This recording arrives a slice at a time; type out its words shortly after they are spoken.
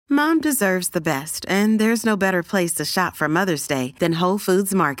Mom deserves the best, and there's no better place to shop for Mother's Day than Whole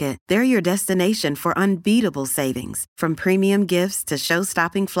Foods Market. They're your destination for unbeatable savings, from premium gifts to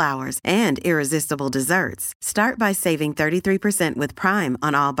show-stopping flowers and irresistible desserts. Start by saving 33% with Prime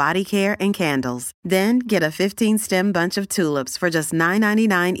on all body care and candles. Then get a 15-stem bunch of tulips for just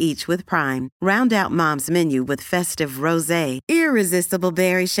 $9.99 each with Prime. Round out Mom's menu with festive rosé, irresistible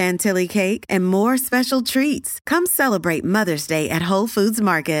berry chantilly cake, and more special treats. Come celebrate Mother's Day at Whole Foods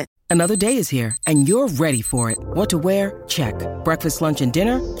Market. Another day is here, and you're ready for it. What to wear? Check. Breakfast, lunch, and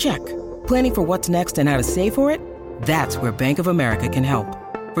dinner? Check. Planning for what's next and how to save for it? That's where Bank of America can help.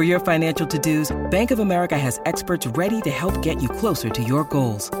 For your financial to-dos, Bank of America has experts ready to help get you closer to your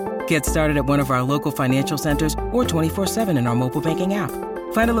goals. Get started at one of our local financial centers or 24/7 in our mobile banking app.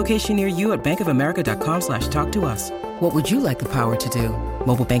 Find a location near you at bankofamerica.com/talktous. What would you like the power to do?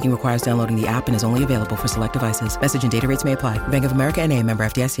 Mobile banking requires downloading the app and is only available for select devices. Message and data rates may apply. Bank of America N.A., member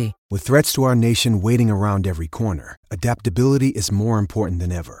FDIC. With threats to our nation waiting around every corner, adaptability is more important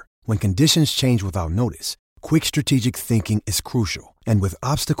than ever. When conditions change without notice, quick strategic thinking is crucial. And with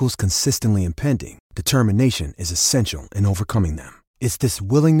obstacles consistently impending, determination is essential in overcoming them. It's this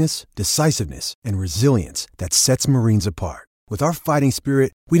willingness, decisiveness, and resilience that sets Marines apart. With our fighting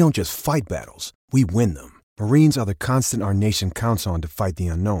spirit, we don't just fight battles, we win them. Marines are the constant our nation counts on to fight the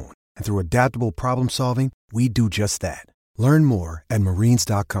unknown. And through adaptable problem solving, we do just that. Learn more at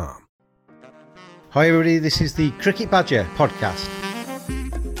marines.com. Hi everybody, this is the Cricket Badger podcast.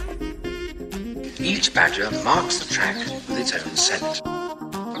 Each badger marks the track with its own scent.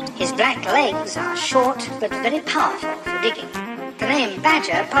 His black legs are short but very powerful for digging. The name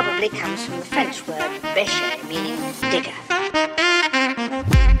badger probably comes from the French word bêcher, meaning digger.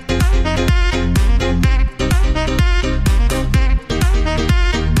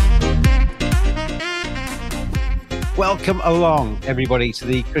 Welcome along, everybody, to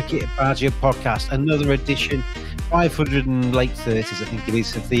the Cricket Badger podcast. Another edition, 500 and late 30s, I think it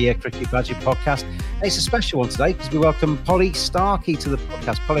is, of the Cricket Badger podcast. It's a special one today because we welcome Polly Starkey to the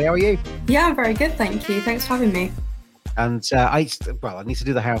podcast. Polly, how are you? Yeah, I'm very good, thank you. Thanks for having me. And I need to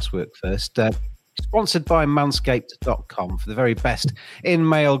do the housework first. Sponsored by manscaped.com for the very best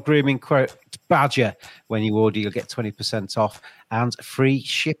in-mail grooming quote badger. When you order, you'll get 20% off and free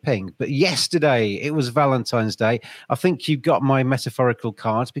shipping. But yesterday, it was Valentine's Day. I think you got my metaphorical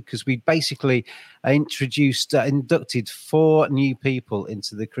cards because we basically inducted 4 new people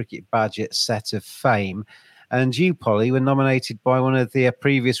into the Cricket Badger Set of Fame. And you, Polly, were nominated by one of the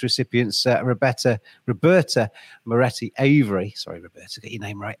previous recipients, Roberta Moretti Avery. Sorry, Roberta, get your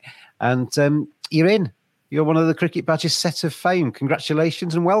name right. And you're in. You're one of the Cricket Badger Set of Fame.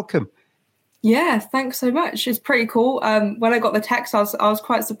 Congratulations and welcome. Yeah, thanks so much. It's pretty cool. When I got the text, I was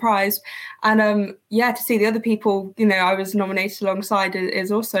quite surprised. And to see the other people, I was nominated alongside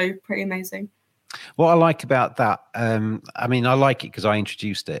is also pretty amazing. What I like about that, I like it because I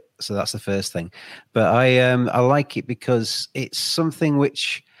introduced it, so that's the first thing. But I like it because it's something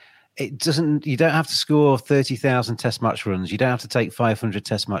which it doesn't. You don't have to score 30,000 Test match runs. You don't have to take 500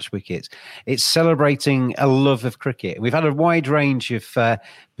 Test match wickets. It's celebrating a love of cricket. We've had a wide range of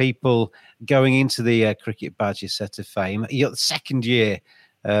people going into the Cricket Badger Set of Fame. You got the second year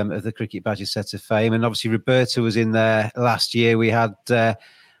of the Cricket Badger Set of Fame, and obviously Roberta was in there last year. We had.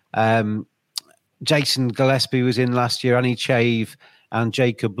 Jason Gillespie was in last year, Annie Chave and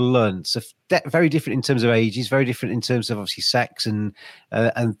Jacob Lunt. So very different in terms of ages, very different in terms of obviously sex and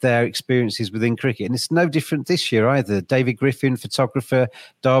their experiences within cricket. And it's no different this year either. David Griffin, photographer,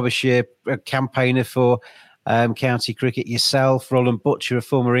 Derbyshire, a campaigner for county cricket, yourself, Roland Butcher, a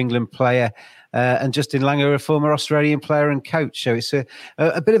former England player, and Justin Langer, a former Australian player and coach. So it's a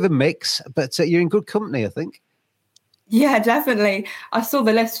bit of a mix, but you're in good company, I think. Yeah, definitely. I saw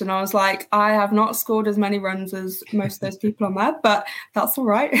the list and I was like, I have not scored as many runs as most of those people on there, but that's all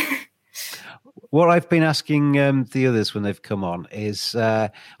right. What I've been asking the others when they've come on is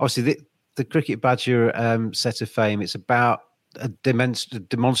obviously the Cricket Badger Set of Fame. It's about a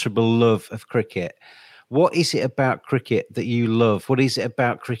demonstrable love of cricket. What is it about cricket that you love? What is it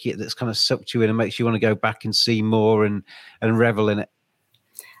about cricket that's kind of sucked you in and makes you want to go back and see more and revel in it?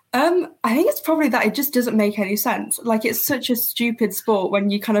 I think it's probably that it just doesn't make any sense. Like, it's such a stupid sport when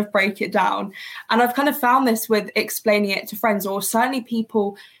you kind of break it down. And I've kind of found this with explaining it to friends, or certainly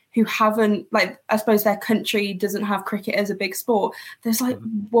people who haven't, like, I suppose their country doesn't have cricket as a big sport. There's like,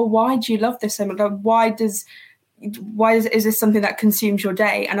 well, why do you love this so much? Like, why is this something that consumes your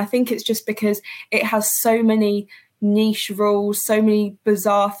day? And I think it's just because it has so many niche rules, so many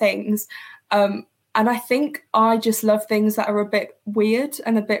bizarre things. And I think I just love things that are a bit weird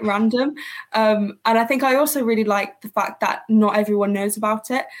and a bit random. And I think I also really like the fact that not everyone knows about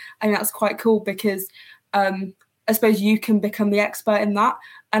it. I think that's quite cool because I suppose you can become the expert in that.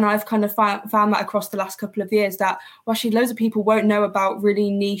 And I've kind of found that across the last couple of years that actually loads of people won't know about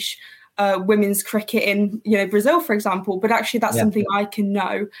really niche women's cricket in, Brazil, for example. But actually that's something I can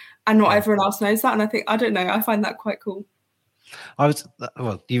know and not everyone else knows that. And I find that quite cool.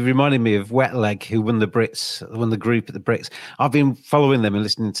 You reminded me of Wet Leg, who won the group at the Brits. I've been following them and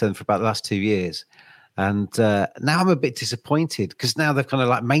listening to them for about the last 2 years. And now I'm a bit disappointed because now they're kind of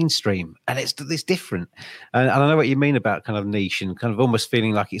like mainstream and it's different. And I know what you mean about kind of niche and kind of almost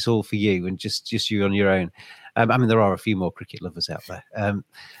feeling like it's all for you and just you on your own. There are a few more cricket lovers out there.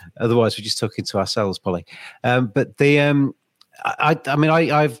 Otherwise, we're just talking to ourselves, Polly. I've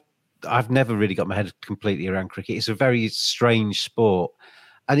never really got my head completely around cricket. It's a very strange sport.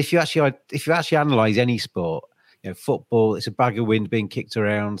 And if you actually analyse any sport, football, it's a bag of wind being kicked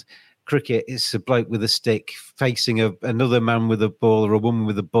around. Cricket, it's a bloke with a stick facing another man with a ball or a woman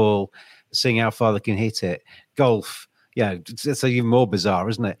with a ball, seeing how far they can hit it. Golf, it's even more bizarre,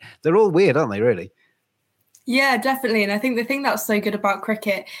 isn't it? They're all weird, aren't they, really? Yeah, definitely. And I think the thing that's so good about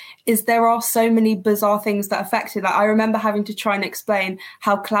cricket is there are so many bizarre things that affect it. Like, I remember having to try and explain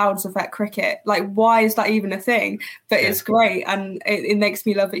how clouds affect cricket. Like, why is that even a thing? But it's great, and it makes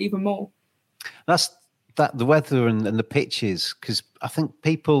me love it even more. That's the weather and the pitches, because I think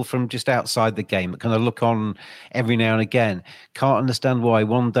people from just outside the game that kind of look on every now and again can't understand why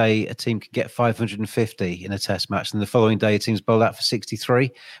one day a team could get 550 in a test match and the following day a team's bowled out for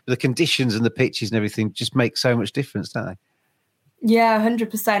 63. But the conditions and the pitches and everything just make so much difference, don't they? Yeah,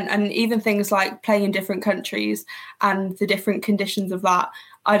 100%. And even things like playing in different countries and the different conditions of that.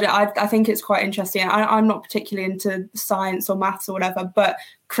 I think it's quite interesting. I'm not particularly into science or maths or whatever, but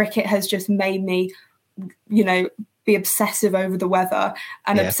cricket has just made me be obsessive over the weather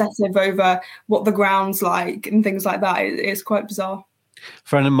and obsessive over what the ground's like and things like that. It's quite bizarre. A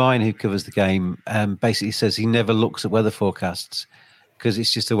friend of mine who covers the game basically says he never looks at weather forecasts because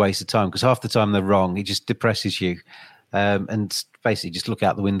it's just a waste of time, because half the time they're wrong. It just depresses you, and basically just look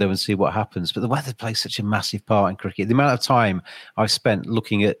out the window and see what happens. But the weather plays such a massive part in cricket. The amount of time I've spent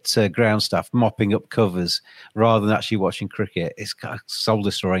looking at ground stuff, mopping up covers rather than actually watching cricket, it's kind of soul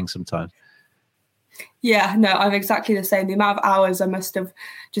destroying sometimes. Yeah, no, I'm exactly the same. The amount of hours I must have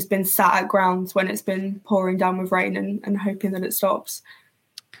just been sat at grounds when it's been pouring down with rain and hoping that it stops.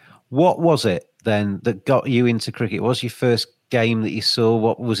 What was it then that got you into cricket? What was your first game that you saw?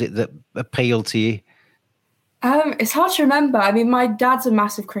 What was it that appealed to you? It's hard to remember. I mean, my dad's a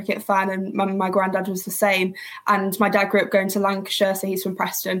massive cricket fan and my granddad was the same. And my dad grew up going to Lancashire, so he's from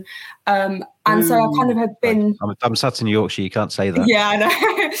Preston. So I kind of had been... I'm sat in Yorkshire, you can't say that. Yeah, I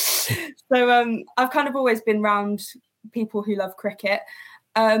know. So I've kind of always been around people who love cricket.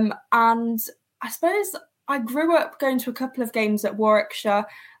 And I suppose I grew up going to a couple of games at Warwickshire.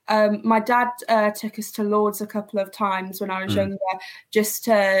 My dad took us to Lords a couple of times when I was younger, just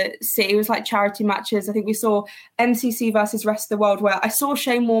to see. It was like charity matches. I think we saw MCC versus Rest of the World, where I saw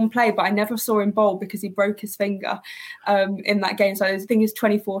Shane Warne play, but I never saw him bowl because he broke his finger in that game. So I think it's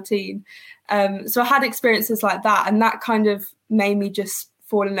 2014. So I had experiences like that, and that kind of made me just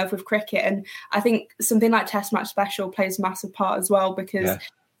fall in love with cricket. And I think something like Test Match Special plays a massive part as well, because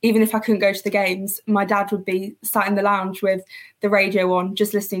even if I couldn't go to the games, my dad would be sat in the lounge with the radio on,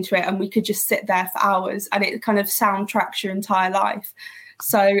 just listening to it, and we could just sit there for hours, and it kind of soundtracks your entire life.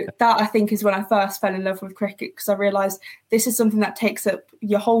 So that, I think, is when I first fell in love with cricket, because I realised this is something that takes up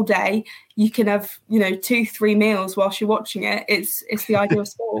your whole day. You can have, 2-3 meals whilst you're watching it. It's the ideal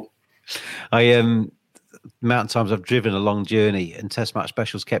sport. Amount of times I've driven a long journey and Test Match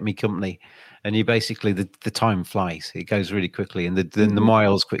Specials kept me company, and you basically the time flies. It goes really quickly, and the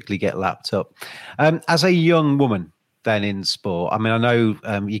miles quickly get lapped up. As a young woman then in sport, I mean, I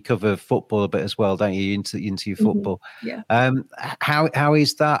know you cover football a bit as well, don't you, into your football? Yeah. How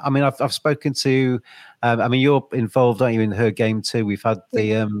is that? I mean, I've spoken to you're involved, aren't you, in Her Game too? We've had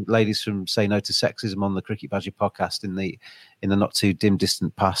the ladies from Say No to Sexism on the Cricket Badger podcast in the not too dim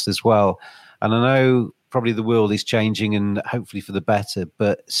distant past as well. And I know probably the world is changing, and hopefully for the better,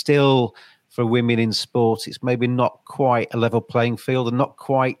 but still for women in sport, it's maybe not quite a level playing field, and not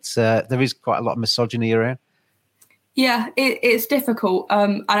quite, there is quite a lot of misogyny around. Yeah, it's difficult.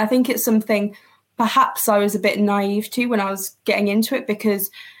 And I think it's something perhaps I was a bit naive to when I was getting into it, because,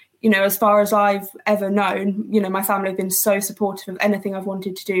 as far as I've ever known, my family have been so supportive of anything I've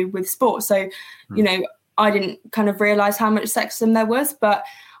wanted to do with sport. So, I didn't kind of realise how much sexism there was, but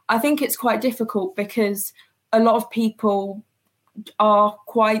I think it's quite difficult because a lot of people are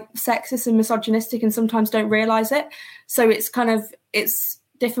quite sexist and misogynistic and sometimes don't realise it. So it's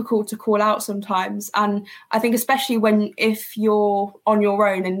difficult to call out sometimes. And I think especially if you're on your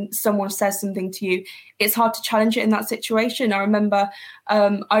own and someone says something to you, it's hard to challenge it in that situation. I remember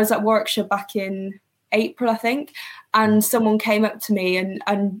I was at Warwickshire back in April, I think, and someone came up to me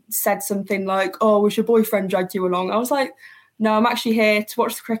and said something like, "Oh, was your boyfriend dragged you along?" I was like, "No, I'm actually here to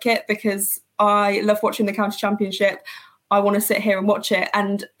watch the cricket because I love watching the county championship. I want to sit here and watch it."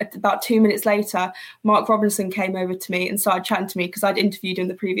 And about 2 minutes later, Mark Robinson came over to me and started chatting to me because I'd interviewed him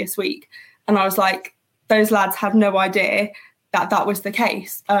the previous week. And I was like, those lads had no idea that was the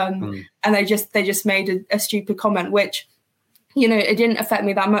case. And they just made a stupid comment, which, you know, it didn't affect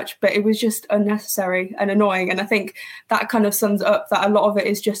me that much, but it was just unnecessary and annoying. And I think that kind of sums up that a lot of it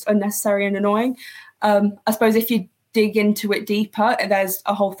is just unnecessary and annoying. I suppose if you dig into it deeper, there's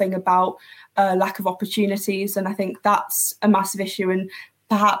a whole thing about lack of opportunities, and I think that's a massive issue. And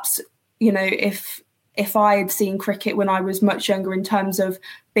perhaps, you know, if I had seen cricket when I was much younger in terms of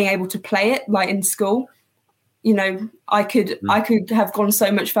being able to play it, like in school, you know, I could have gone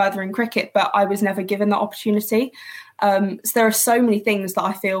so much further in cricket, but I was never given that opportunity. So there are so many things that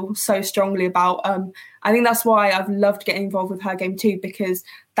I feel so strongly about. I think that's why I've loved getting involved with Her Game too, because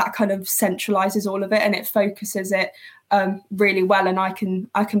that kind of centralises all of it and it focuses it really well. And I can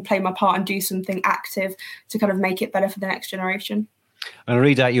play my part and do something active to kind of make it better for the next generation. I'll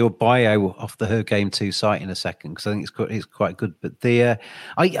read out your bio off the Her Game 2 site in a second because I think it's quite good. But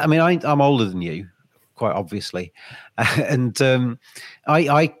I'm older than you, quite obviously, and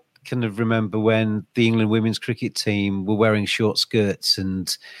I kind of remember when the England women's cricket team were wearing short skirts,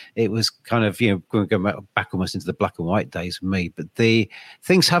 and it was kind of, you know, going back almost into the black and white days for me. But the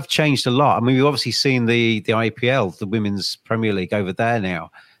things have changed a lot. I mean, we've obviously seen the IPL, the Women's Premier League over there now,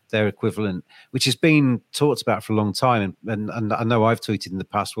 their equivalent, which has been talked about for a long time. And I know I've tweeted in the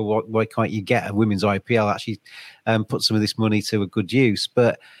past, well, why can't you get a women's IPL, actually put some of this money to a good use?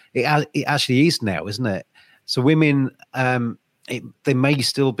 But it actually is now, isn't it? So women, they may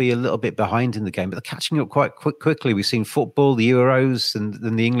still be a little bit behind in the game, but they're catching up quite quickly. We've seen football, the Euros, and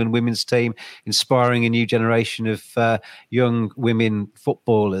the England women's team inspiring a new generation of young women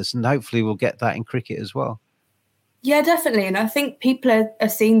footballers, and hopefully we'll get that in cricket as well. Yeah, definitely. And I think people are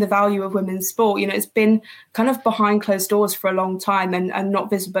seeing the value of women's sport. You know, it's been kind of behind closed doors for a long time and not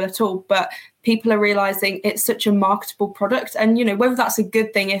visible at all. But people are realising it's such a marketable product. And, you know, whether that's a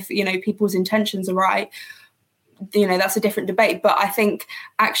good thing, if, you know, people's intentions are right, you know, that's a different debate. But I think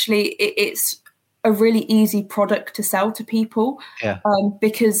actually it's a really easy product to sell to people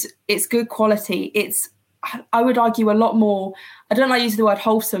because it's good quality. It's, I would argue, a lot more, I don't like to use the word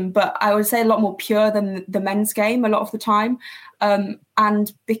wholesome, but I would say a lot more pure than the men's game a lot of the time.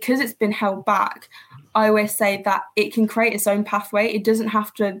 And because it's been held back, I always say that it can create its own pathway. It doesn't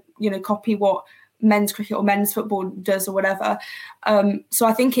have to, you know, copy what men's cricket or men's football does or whatever. So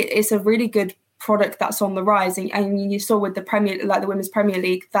I think it's a really good product that's on the rise. And you saw with the the Women's Premier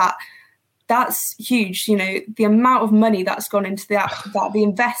League, that's huge, you know, the amount of money that's gone into that the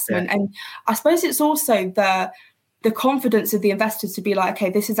investment. Yeah. And I suppose it's also the confidence of the investors to be like, okay,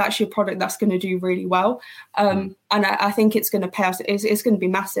 this is actually a product that's going to do really well. And I think it's going to pay us. It's going to be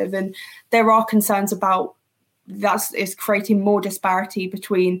massive. And there are concerns about it's creating more disparity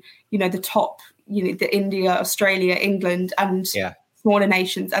between, you know, the top, you know, the India, Australia, England and smaller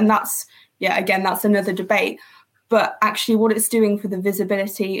nations. And that's another debate. But actually what it's doing for the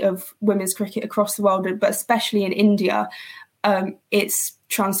visibility of women's cricket across the world, but especially in India, it's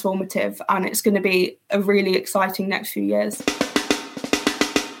transformative and it's going to be a really exciting next few years.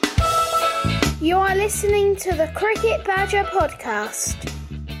 You are listening to the Cricket Badger podcast.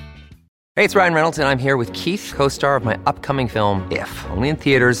 Hey, it's Ryan Reynolds, and I'm here with Keith, co-star of my upcoming film, If, only in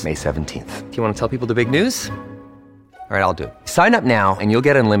theaters May 17th. Do you want to tell people the big news? All right, I'll do it. Sign up now and you'll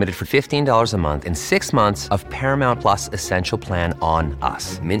get unlimited for $15 a month and 6 months of Paramount Plus Essential Plan on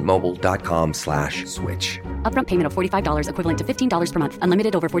us. MintMobile.com/switch. Upfront payment of $45 equivalent to $15 per month.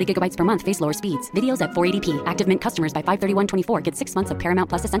 Unlimited over 40 gigabytes per month. Face lower speeds. Videos at 480p. Active Mint customers by 531.24 get 6 months of Paramount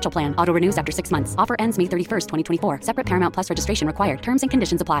Plus Essential Plan. Auto renews after 6 months. Offer ends May 31st, 2024. Separate Paramount Plus registration required. Terms and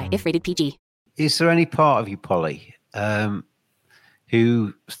conditions apply if rated PG. Is there any part of you, Polly,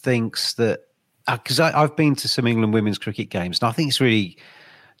 who thinks that, because I've been to some England women's cricket games, and I think it's really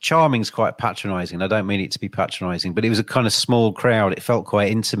charming. Is quite patronising. I don't mean it to be patronising, but it was a kind of small crowd. It felt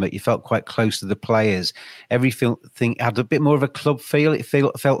quite intimate. You felt quite close to the players. Everything had a bit more of a club feel. It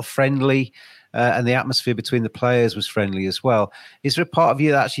felt friendly. and the atmosphere between the players was friendly as well. Is there a part of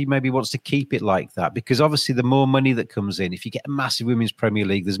you that actually maybe wants to keep it like that? Because obviously the more money that comes in, if you get a massive Women's Premier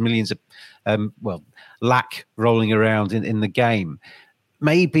League, there's millions of lack rolling around in the game.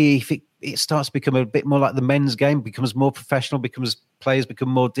 Maybe if it starts to become a bit more like the men's game, becomes more professional, players become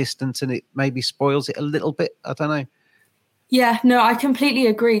more distant, and it maybe spoils it a little bit. I don't know. Yeah, no, I completely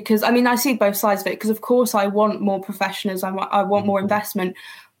agree. Because I see both sides of it. Because of course I want more professionalism, I want more investment,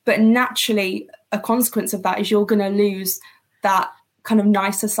 but naturally a consequence of that is you're going to lose that kind of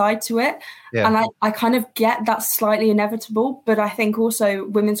nicer side to it. Yeah. And I kind of get that's slightly inevitable, but I think also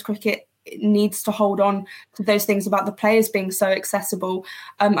women's cricket needs to hold on to those things about the players being so accessible.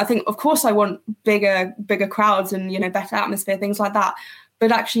 I think, of course, I want bigger crowds and, better atmosphere, things like that.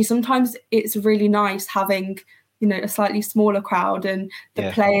 But actually, sometimes it's really nice having, a slightly smaller crowd and the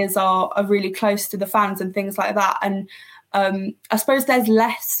players are really close to the fans and things like that. And I suppose there's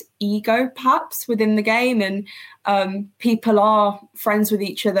less ego, perhaps, within the game, and people are friends with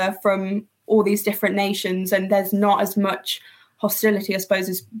each other from all these different nations, and there's not as much hostility, I suppose,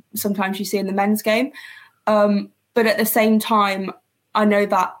 as sometimes you see in the men's game. But at the same time, I know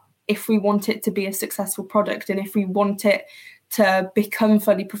that if we want it to be a successful product and if we want it to become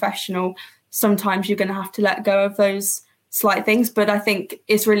fully professional, sometimes you're going to have to let go of those slight things. But I think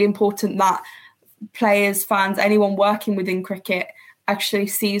it's really important that players, fans, anyone working within cricket actually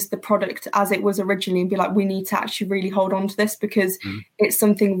sees the product as it was originally and be like, we need to actually really hold on to this because it's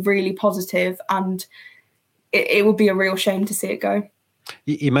something really positive, and it would be a real shame to see it go.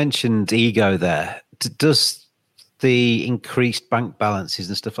 You mentioned ego there. Does the increased bank balances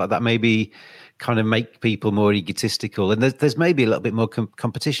and stuff like that maybe kind of make people more egotistical? And there's maybe a little bit more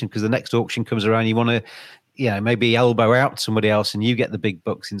competition because the next auction comes around, you want to, maybe elbow out somebody else and you get the big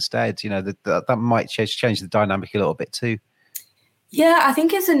bucks instead. That might change the dynamic a little bit too. Yeah, I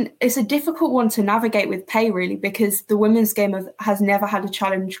think it's a difficult one to navigate with pay, really, because the women's game has never had a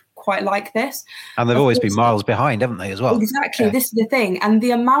challenge quite like this. And they've always been miles behind, haven't they, as well? Exactly. Yeah. This is the thing. And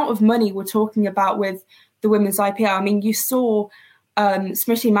the amount of money we're talking about with the women's IPL, I mean, you saw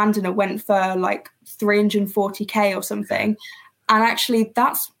Smriti Mandana went for like 340k or something. And actually,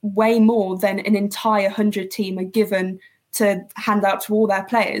 that's way more than an entire 100 team are given to hand out to all their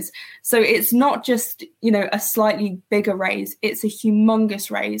players. So it's not just, a slightly bigger raise, it's a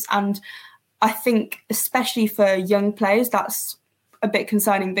humongous raise. And I think especially for young players, that's a bit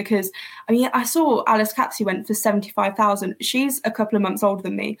concerning because, I saw Alice Capsey went for 75,000. She's a couple of months older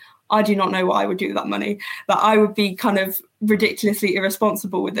than me. I do not know what I would do with that money. But I would be kind of ridiculously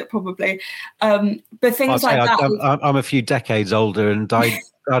irresponsible with it probably. But things like that. I'm a few decades older and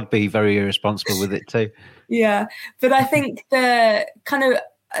I'd be very irresponsible with it too. Yeah, but I think the kind of,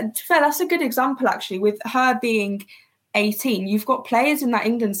 to be fair, that's a good example actually. With her being 18, you've got players in that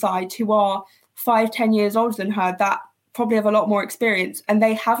England side who are 5-10 years older than her that probably have a lot more experience and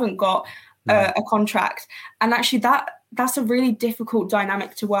they haven't got a contract. And actually that's a really difficult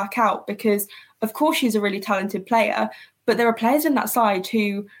dynamic to work out because of course she's a really talented player, but there are players in that side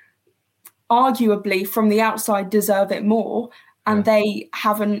who arguably from the outside deserve it more and they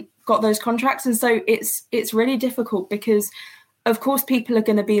haven't got those contracts. And so it's really difficult because of course people are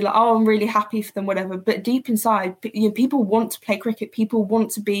going to be like, oh, I'm really happy for them, whatever. But deep inside, people want to play cricket. People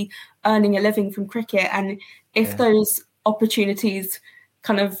want to be earning a living from cricket. And if those opportunities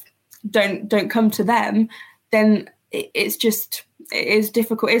kind of don't come to them, then it is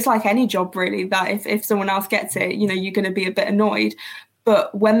difficult. It's like any job really, that if someone else gets it, you're going to be a bit annoyed.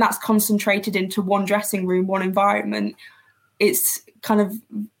 But when that's concentrated into one dressing room, one environment, it's kind of,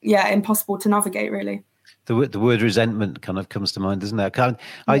 impossible to navigate, really. The word resentment kind of comes to mind, doesn't it?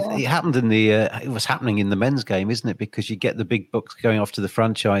 It happened it was happening in the men's game, isn't it? Because you get the big bucks going off to the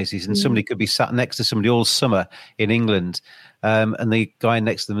franchises and somebody could be sat next to somebody all summer in England and the guy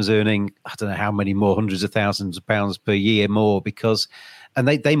next to them is earning, I don't know how many more, hundreds of thousands of pounds per year more and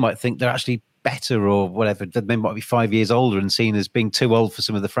they might think they're actually better or whatever. They might be 5 years older and seen as being too old for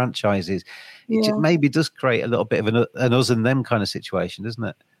some of the franchises. It maybe does create a little bit of an us and them kind of situation, doesn't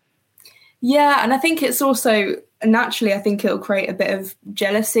it? Yeah, and I think it's also naturally, I think it'll create a bit of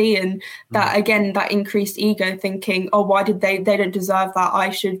jealousy and that, again, that increased ego thinking, oh, why did they don't deserve that? I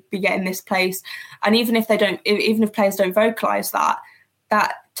should be getting this place. And even if players don't vocalize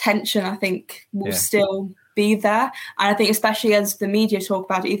that tension, I think will still be there. And I think especially as the media talk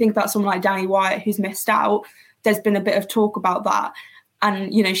about it, you think about someone like Danny Wyatt who's missed out, there's been a bit of talk about that.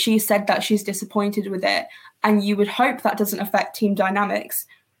 And, she said that she's disappointed with it. And you would hope that doesn't affect team dynamics.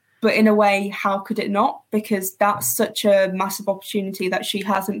 But in a way, how could it not? Because that's such a massive opportunity that she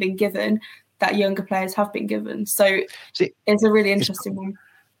hasn't been given, that younger players have been given. So it's a really interesting one.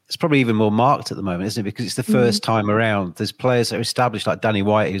 it's probably even more marked at the moment, isn't it? Because it's the first time around. There's players that are established, like Danny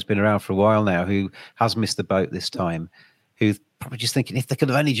White, who's been around for a while now, who has missed the boat this time, who's probably just thinking, if they could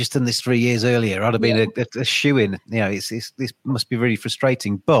have only just done this 3 years earlier, I'd have been a shoe-in. You know, this must be really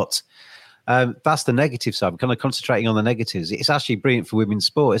frustrating. But that's the negative side. I'm kind of concentrating on the negatives. It's actually brilliant for women's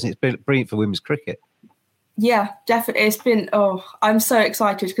sport, isn't it? It's brilliant for women's cricket. Yeah, definitely. It's been, I'm so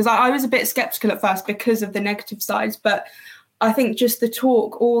excited because I was a bit skeptical at first because of the negative sides, but I think just the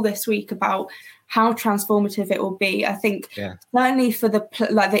talk all this week about how transformative it will be. I think certainly for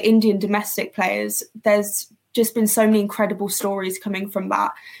the Indian domestic players, there's just been so many incredible stories coming from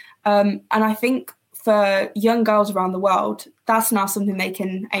that. And I think for young girls around the world, that's now something they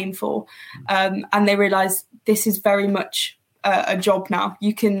can aim for. And they realise this is very much a job now.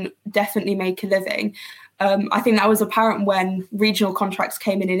 You can definitely make a living. I think that was apparent when regional contracts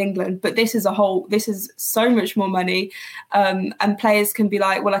came in England, but this is so much more money. And players can be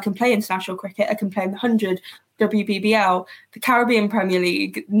like, well, I can play international cricket. I can play in the 100, WBBL, the Caribbean Premier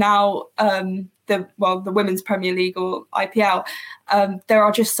League, now the Women's Premier League or IPL. There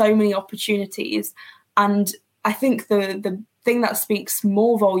are just so many opportunities. And I think the thing that speaks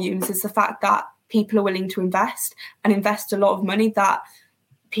more volumes is the fact that people are willing to invest a lot of money that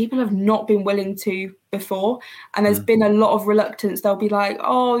people have not been willing to before. And there's been a lot of reluctance. They'll be like,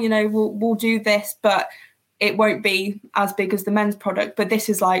 we'll do this, but it won't be as big as the men's product. But this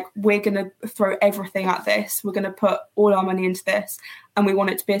is like, we're going to throw everything at this. We're going to put all our money into this and we want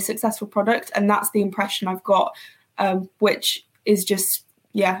it to be a successful product. And that's the impression I've got, which is just,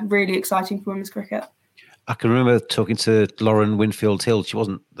 really exciting for women's cricket. I can remember talking to Lauren Winfield-Hill. She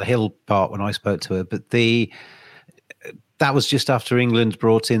wasn't the Hill part when I spoke to her, but that was just after England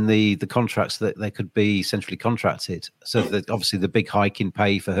brought in the contracts that they could be centrally contracted. So obviously the big hike in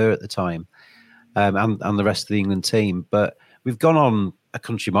pay for her at the time, and the rest of the England team. But we've gone on a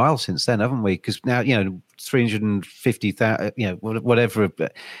country mile since then, haven't we? Because now, 350,000, whatever.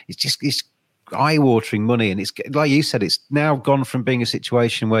 It's eye-watering money. And it's like you said, it's now gone from being a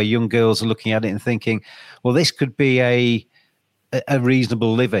situation where young girls are looking at it and thinking, well, this could be a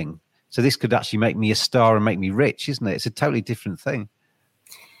reasonable living. So this could actually make me a star and make me rich, isn't it? It's a totally different thing.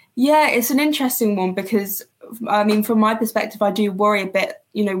 Yeah, it's an interesting one because, I mean, from my perspective, I do worry a bit,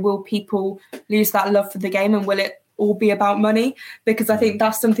 will people lose that love for the game and will it all be about money? Because I think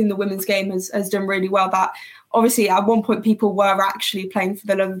that's something the women's game has done really well. That obviously at one point people were actually playing for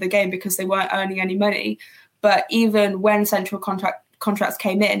the love of the game because they weren't earning any money. But even when central contracts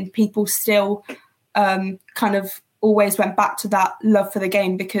came in, people still kind of always went back to that love for the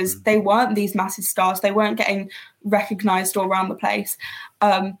game because they weren't these massive stars. They weren't getting recognised all around the place.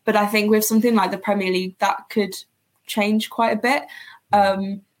 But I think with something like the Premier League, that could change quite a bit.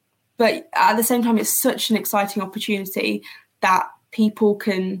 But at the same time, it's such an exciting opportunity that people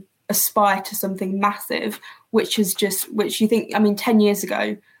can aspire to something massive, which you think, 10 years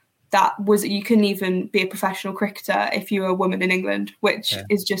ago, you couldn't even be a professional cricketer if you were a woman in England, which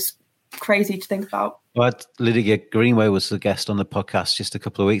is just crazy to think about. Well, Lydia Greenway was the guest on the podcast just a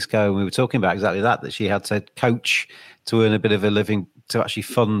couple of weeks ago, and we were talking about exactly that she had to coach to earn a bit of a living to actually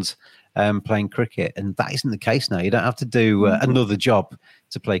fund playing cricket. And that isn't the case now. You don't have to do another job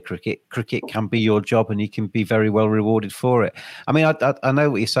to play cricket. Cricket can be your job and you can be very well rewarded for it. I mean, I know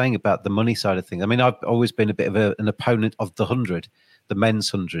what you're saying about the money side of things. I mean, I've always been a bit of an opponent of the 100, the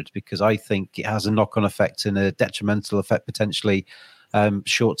men's 100, because I think it has a knock-on effect and a detrimental effect potentially,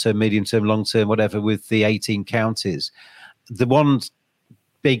 short-term, medium-term, long-term, whatever, with the 18 counties. The one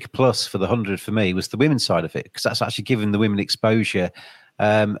big plus for the 100 for me was the women's side of it, because that's actually given the women exposure,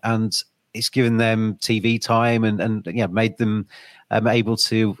 and it's given them TV time and made them able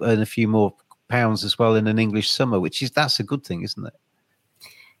to earn a few more pounds as well in an English summer, that's a good thing, isn't it?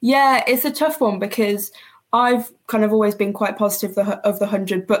 Yeah, it's a tough one because I've kind of always been quite positive of the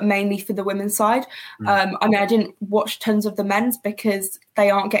 100, but mainly for the women's side. I didn't watch tons of the men's because they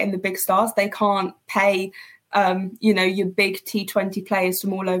aren't getting the big stars. They can't pay, your big T20 players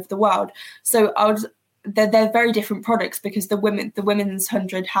from all over the world. So they're very different products because the women's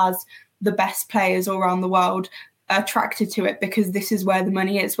 100 has the best players all around the world attracted to it because this is where the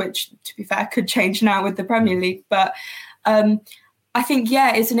money is, which, to be fair, could change now with the Premier League. But I think,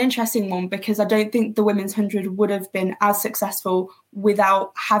 it's an interesting one because I don't think the women's 100 would have been as successful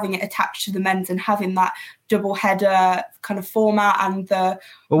without having it attached to the men's and having that double header kind of format and the.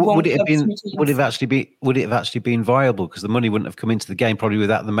 Well, would it have actually been viable? Because the money wouldn't have come into the game probably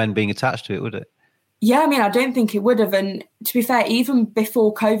without the men being attached to it, would it? Yeah, I mean, I don't think it would have. And to be fair, even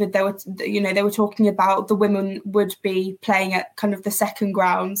before COVID, they were talking about the women would be playing at kind of the second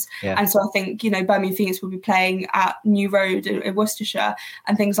grounds. Yeah. And so I think, Birmingham Phoenix would be playing at New Road in Worcestershire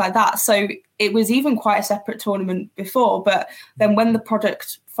and things like that. So it was even quite a separate tournament before. But then when the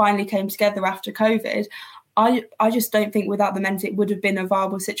product finally came together after COVID, I just don't think without the men's it would have been a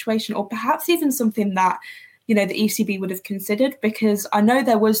viable situation, or perhaps even something that, the ECB would have considered, because I know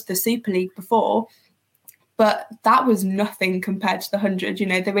there was the Super League before, but that was nothing compared to the 100.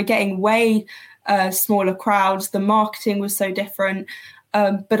 They were getting way smaller crowds. The marketing was so different.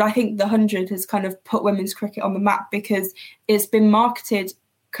 But I think the 100 has kind of put women's cricket on the map because it's been marketed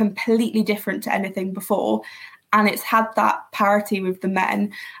completely different to anything before. And it's had that parity with the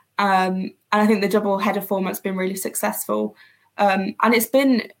men. And I think the double header format's been really successful. And it's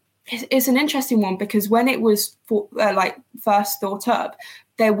an interesting one because when it was first thought up,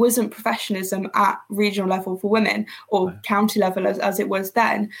 there wasn't professionalism at regional level for women or county level as it was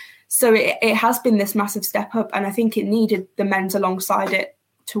then. So it has been this massive step up, and I think it needed the men's alongside it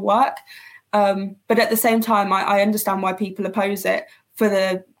to work. But at the same time, I understand why people oppose it for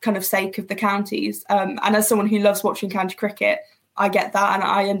the kind of sake of the counties. And as someone who loves watching county cricket, I get that and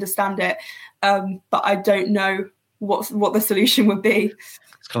I understand it. But I don't know what the solution would be.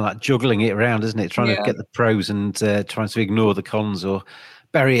 It's kind of like juggling it around, isn't it? Trying to get the pros and trying to ignore the cons, or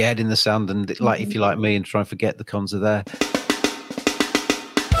bury your head in the sand and if you're like me and try and forget the cons are there.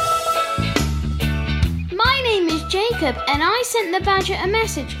 My name is Jacob and I sent the Badger a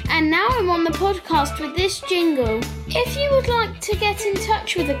message, and now I'm on the podcast with this jingle. If you would like to get in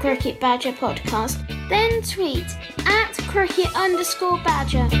touch with the Cricket Badger podcast, then tweet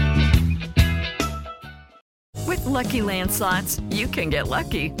 @cricket_badger. With Lucky Land Slots, you can get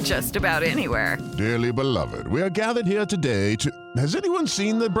lucky just about anywhere. Dearly beloved, we are gathered here today to... Has anyone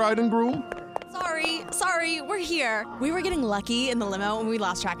seen the bride and groom? Sorry, we're here. We were getting lucky in the limo and we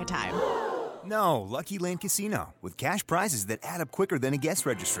lost track of time. No, Lucky Land Casino, with cash prizes that add up quicker than a guest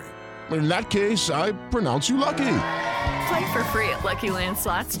registry. In that case, I pronounce you lucky. Play for free at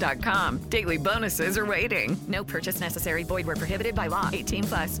LuckyLandSlots.com. Daily bonuses are waiting. No purchase necessary. Void where prohibited by law.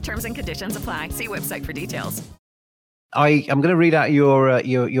 18+. Terms and conditions apply. See website for details. I'm going to read out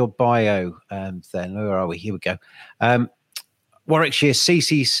your bio. Then where are we? Here we go. Warwickshire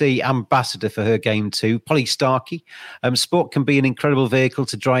CCC ambassador for Her Game 2, Polly Starkey. Sport can be an incredible vehicle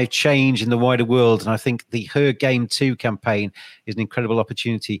to drive change in the wider world, and I think the Her Game 2 campaign is an incredible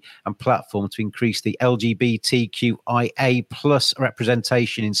opportunity and platform to increase the LGBTQIA plus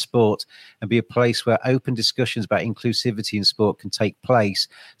representation in sport and be a place where open discussions about inclusivity in sport can take place.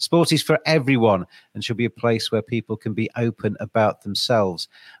 Sport is for everyone and should be a place where people can be open about themselves.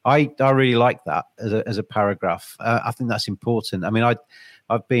 I really like that as a paragraph. I think that's important. I mean,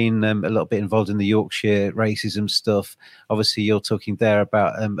 I've been a little bit involved in the Yorkshire racism stuff. Obviously, you're talking there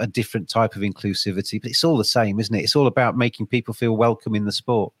about a different type of inclusivity, but it's all the same, isn't it? It's all about making people feel welcome in the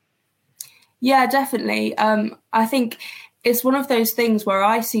sport. Yeah, definitely. I think it's one of those things where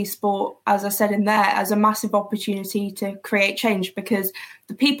I see sport, as I said in there, as a massive opportunity to create change, because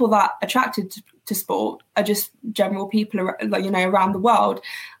the people that are attracted to sport are just general people, around the world.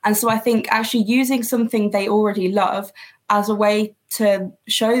 And so I think actually using something they already love as a way to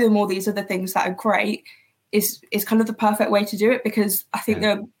show them all these other things that are great is kind of the perfect way to do it, because I think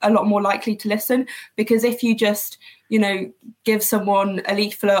they're a lot more likely to listen. Because if you just, give someone a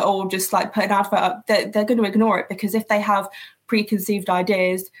leaflet or just like put an advert up, they're going to ignore it, because if they have preconceived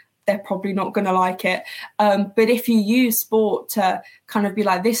ideas, they're probably not going to like it. But if you use sport to kind of be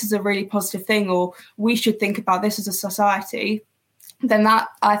like, this is a really positive thing, or we should think about this as a society, then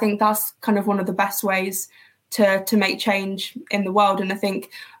I think that's kind of one of the best ways to make change in the world. And I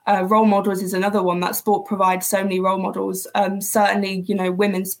think role models is another one, that sport provides so many role models. Certainly,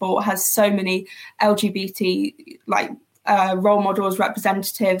 women's sport has so many LGBT role models,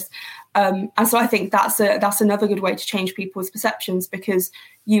 representatives. And so I think that's another good way to change people's perceptions, because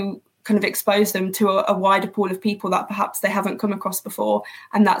you kind of expose them to a wider pool of people that perhaps they haven't come across before.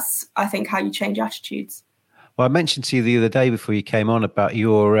 And that's, I think, how you change attitudes. Well, I mentioned to you the other day before you came on about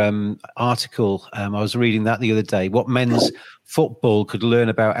your article. I was reading that the other day, what men's football could learn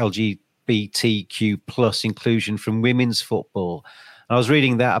about LGBTQ plus inclusion from women's football. And I was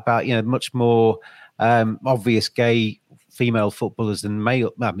reading that about, much more obvious gay female footballers than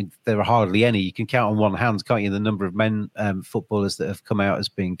male. I mean, there are hardly any. You can count on one hand, can't you, the number of men footballers that have come out as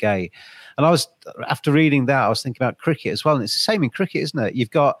being gay. And after reading that, I was thinking about cricket as well. And it's the same in cricket, isn't it? You've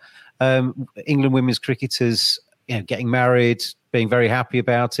got England women's cricketers, getting married, being very happy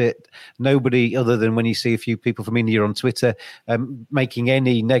about it. Nobody other than when you see a few people from India on Twitter making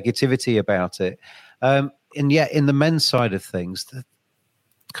any negativity about it. And yet, in the men's side of things, the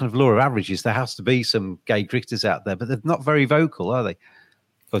kind of law of averages, there has to be some gay cricketers out there, but they're not very vocal, are they?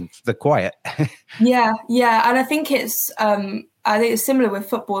 They're quiet. Yeah, and I think it's similar with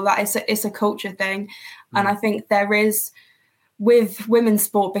football, that it's a culture thing, and I think there is with women's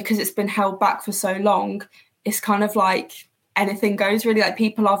sport, because it's been held back for so long. It's kind of like anything goes, really. Like,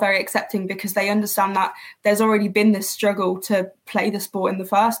 people are very accepting because they understand that there's already been this struggle to play the sport in the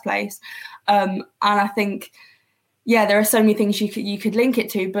first place, and I think, yeah, there are so many things you could link it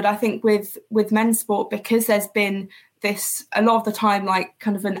to, but I think with men's sport, because there's been this a lot of the time, like,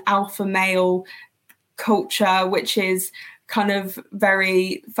 kind of an alpha male culture, which is kind of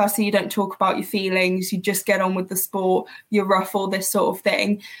very, firstly, you don't talk about your feelings, you just get on with the sport, you're rough, all this sort of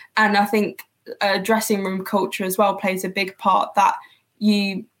thing. And I think dressing room culture as well plays a big part, that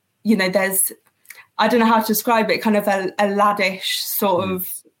you know, there's, I don't know how to describe it, kind of a laddish sort of,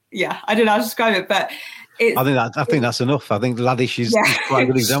 I don't know how to describe it, but I think that's enough. I think laddish is quite a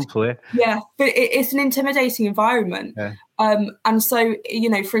good example here. Yeah, but it's an intimidating environment. Yeah. And so, you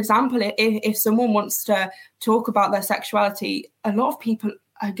know, for example, if someone wants to talk about their sexuality, a lot of people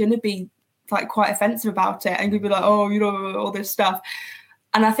are going to be like quite offensive about it and going to be like, oh, you know, all this stuff.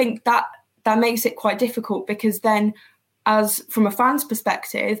 And I think that makes it quite difficult, because then, as from a fan's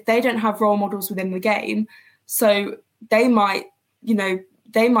perspective, they don't have role models within the game. So they might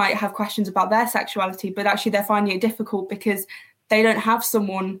have questions about their sexuality, but actually they're finding it difficult because they don't have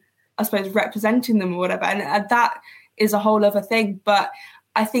someone, I suppose, representing them or whatever. And that is a whole other thing. But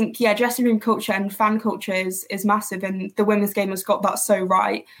I think, dressing room culture and fan culture is massive, and the women's game has got that so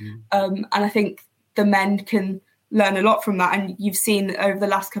right. And I think the men can learn a lot from that. And you've seen over the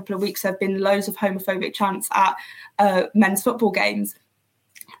last couple of weeks, there have been loads of homophobic chants at men's football games.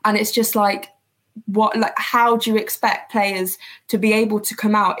 And it's just like, how do you expect players to be able to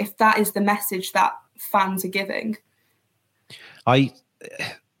come out if that is the message that fans are giving? I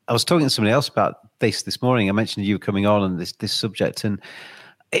was talking to somebody else about this morning. I mentioned you coming on and this subject, and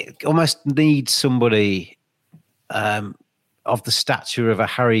it almost needs somebody of the stature of a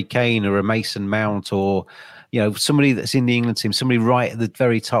Harry Kane or a Mason Mount, or, you know, somebody that's in the England team, somebody right at the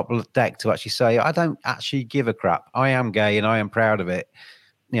very top deck, to actually say, I don't actually give a crap. I am gay and I am proud of it.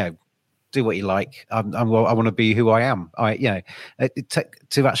 You know, do what you like. I want to be who I am.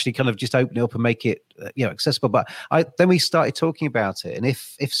 To actually kind of just open it up and make it, accessible. But then we started talking about it, and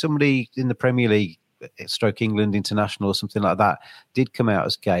if somebody in the Premier League, stroke England International or something like that, did come out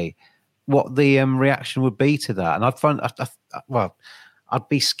as gay, what the reaction would be to that. And I'd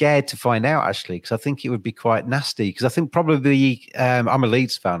be scared to find out, actually, because I think it would be quite nasty. Because I think probably I'm a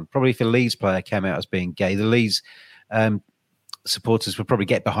Leeds fan. Probably if a Leeds player came out as being gay, the Leeds supporters would probably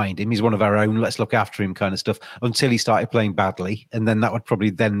get behind him. He's one of our own, let's look after him kind of stuff, until he started playing badly, and then that would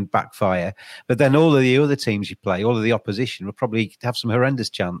probably then backfire. But then all of the other teams you play, all of the opposition, would probably have some horrendous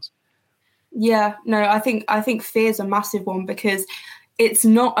chance. Yeah, no, I think fear's a massive one, because it's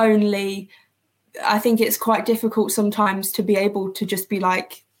not only, I think it's quite difficult sometimes to be able to just be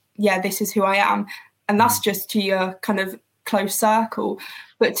like, yeah, this is who I am, and that's just to your kind of close circle.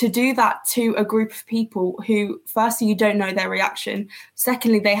 But to do that to a group of people who, firstly, you don't know their reaction.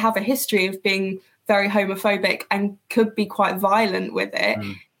 Secondly, they have a history of being very homophobic and could be quite violent with it.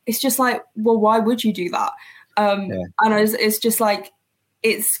 It's just like, well, why would you do that? And it's just like,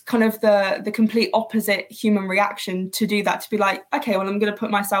 it's kind of the complete opposite human reaction to do that, to be like, okay, well, I'm going to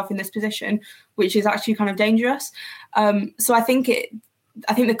put myself in this position, which is actually kind of dangerous. So I think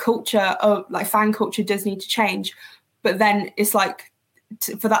the culture of like fan culture does need to change. But then it's like,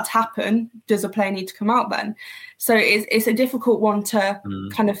 for that to happen, does a player need to come out then? So it's a difficult one to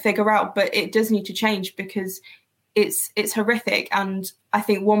kind of figure out, but it does need to change, because it's horrific. And I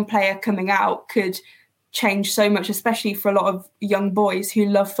think one player coming out could change so much, especially for a lot of young boys who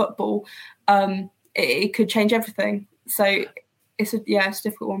love football. It could change everything. So it's a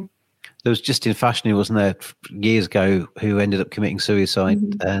difficult one. There was Justin Fashanu, wasn't there, years ago, who ended up committing suicide.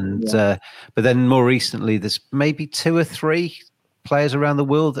 But then more recently, there's maybe 2 or 3 players around the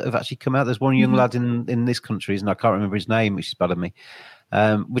world that have actually come out. There's one young lad in this country, and I can't remember his name, which is bad of me,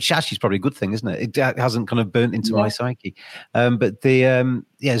 which actually is probably a good thing, isn't it? It hasn't kind of burnt into my psyche. But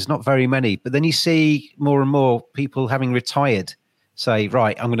there's not very many. But then you see more and more people having retired say,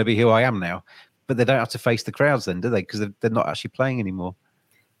 right, I'm going to be who I am now. But they don't have to face the crowds then, do they? Because they're not actually playing anymore.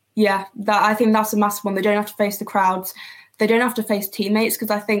 Yeah, I think that's a massive one. They don't have to face the crowds. They don't have to face teammates, because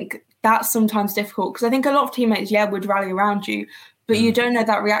I think that's sometimes difficult. Because I think a lot of teammates, would rally around you, but you don't know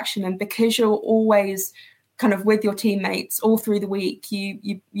that reaction. And because you're always kind of with your teammates all through the week,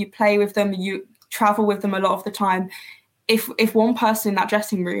 you play with them, you travel with them a lot of the time, if one person in that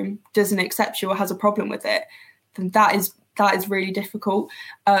dressing room doesn't accept you or has a problem with it, then that is really difficult.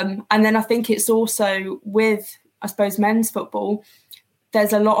 And then I think it's also with, I suppose, men's football,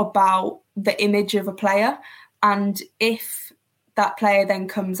 there's a lot about the image of a player. And if that player then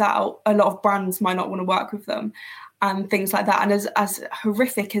comes out, a lot of brands might not want to work with them and things like that. And as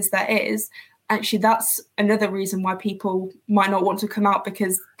horrific as that is, actually that's another reason why people might not want to come out,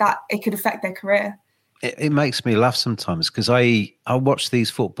 because that it could affect their career. It makes me laugh sometimes because I watch these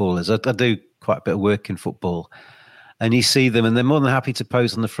footballers. I do quite a bit of work in football, and you see them and they're more than happy to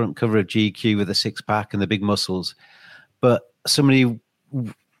pose on the front cover of GQ with a six-pack and the big muscles. But somebody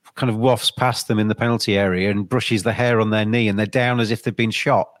kind of wafts past them in the penalty area and brushes the hair on their knee and they're down as if they've been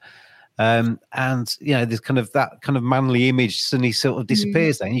shot. And, there's that kind of manly image suddenly sort of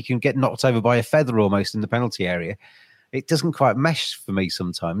disappears then. You can get knocked over by a feather almost in the penalty area. It doesn't quite mesh for me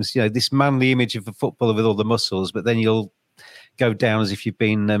sometimes. This manly image of a footballer with all the muscles, but then you'll go down as if you've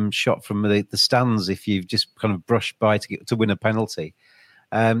been shot from the stands if you've just kind of brushed by to win a penalty.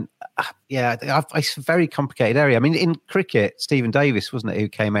 It's a very complicated area. I mean, in cricket, Stephen Davis, wasn't it, who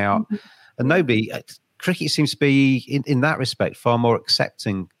came out, and cricket seems to be in that respect far more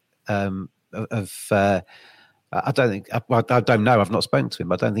accepting I don't know. I've not spoken to him,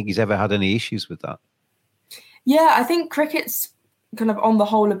 but I don't think he's ever had any issues with that. Yeah, I think cricket's kind of on the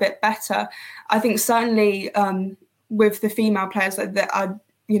whole a bit better. I think certainly with the female players that I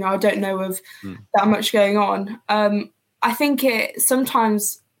don't know of that much going on. I think it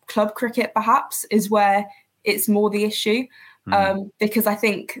sometimes club cricket perhaps is where it's more the issue, because I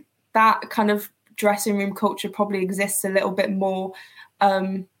think that kind of dressing room culture probably exists a little bit more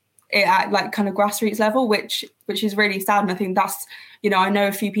at like kind of grassroots level, which is really sad. And I think that's, I know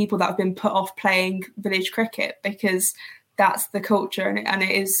a few people that have been put off playing village cricket because that's the culture and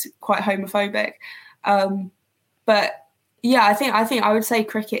it is quite homophobic. But yeah, I think I would say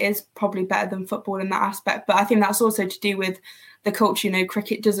cricket is probably better than football in that aspect. But I think that's also to do with the culture.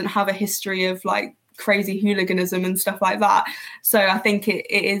 Cricket doesn't have a history of like crazy hooliganism and stuff like that. So I think it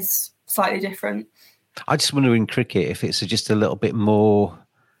is slightly different. I just wonder in cricket if it's just a little bit more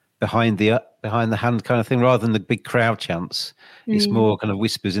behind the hand kind of thing rather than the big crowd chants. It's more kind of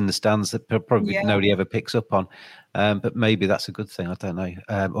whispers in the stands that probably nobody ever picks up on. But maybe that's a good thing. I don't know.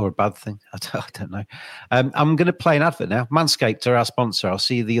 Or a bad thing. I don't know. I'm going to play an advert now. Manscaped are our sponsor. I'll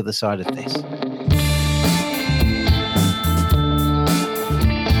see you the other side of this.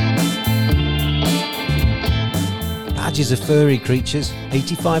 Badgers are furry creatures.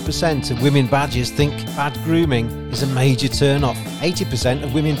 85% of women badgers think bad grooming is a major turn-off. 80%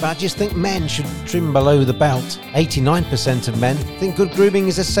 of women badgers think men should trim below the belt. 89% of men think good grooming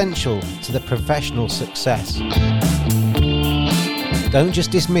is essential to their professional success. Don't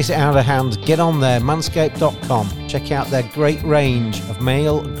just dismiss it out of hand. Get on there, manscaped.com. Check out their great range of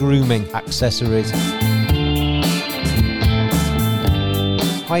male grooming accessories.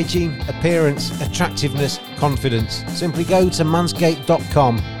 Hygiene, appearance, attractiveness, confidence. Simply go to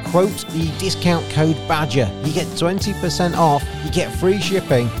manscaped.com, quote the discount code BADGER. You get 20% off, you get free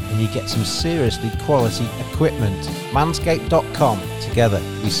shipping, and you get some seriously quality equipment. Manscaped.com. Together,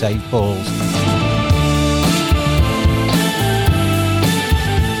 we save balls.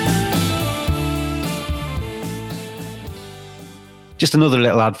 Just another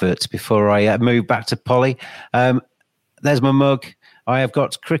little advert before I move back to Polly. There's my mug. I have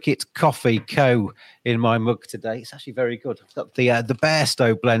got Cricket Coffee Co. in my mug today. It's actually very good. I've got the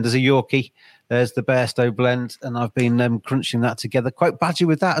Bairstow blend. There's a Yorkie. There's the Bairstow blend, and I've been crunching that together. Quite badgy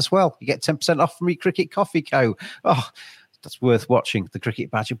with that as well. You get 10% off from me, Cricket Coffee Co. Oh, that's worth watching, the Cricket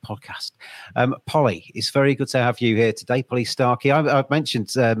Badger podcast. Polly, it's very good to have you here today, Polly Starkey. I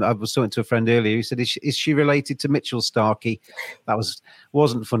mentioned, I was talking to a friend earlier who said, is she related to Mitchell Starkey? That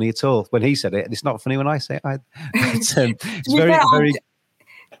wasn't funny at all when he said it, and it's not funny when I say it. It's very...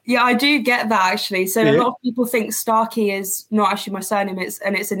 Yeah, I do get that actually. So a lot of people think Starkey is not actually my surname, it's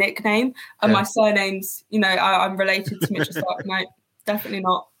a nickname. And my surname's, I'm related to Mitchell Starkey. No, definitely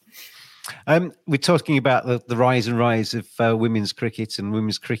not. We're talking about the rise of women's cricket and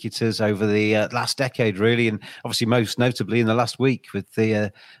women's cricketers over the last decade, really, and obviously most notably in the last week with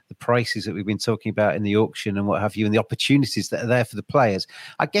the prices that we've been talking about in the auction and what have you, and the opportunities that are there for the players.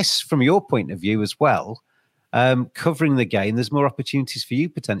 I guess from your point of view as well, covering the game, there's more opportunities for you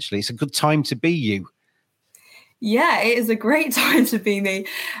potentially. It's a good time to be you. Yeah, it is a great time to be me.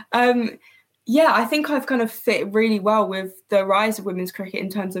 Yeah, I think I've kind of fit really well with the rise of women's cricket in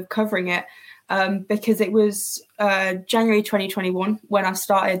terms of covering it, because it was January 2021 when I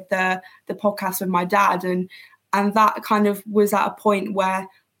started the podcast with my dad, and that kind of was at a point where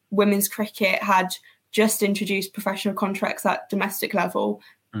women's cricket had just introduced professional contracts at domestic level.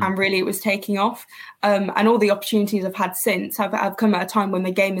 And really it was taking off. And all the opportunities I've had since have come at a time when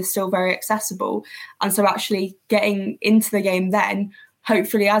the game is still very accessible. And so actually getting into the game then,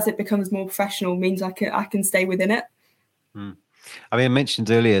 hopefully as it becomes more professional, means I can stay within it. I mean, I mentioned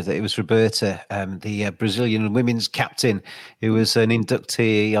earlier that it was Roberta, the Brazilian women's captain, who was an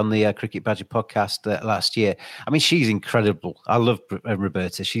inductee on the Cricket Badger podcast last year. I mean, she's incredible. I love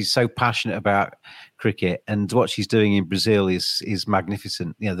Roberta. She's so passionate about cricket, and what she's doing in Brazil is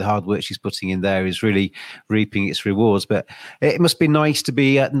magnificent. You know, the hard work she's putting in there is really reaping its rewards. But it must be nice to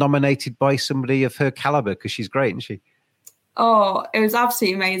be nominated by somebody of her caliber, because she's great, isn't she? Oh, it was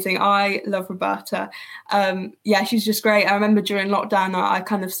absolutely amazing. I love Roberta. Yeah, she's just great. I remember during lockdown, I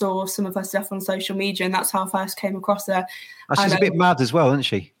kind of saw some of her stuff on social media, and that's how I first came across her. Oh, she's a bit mad as well, isn't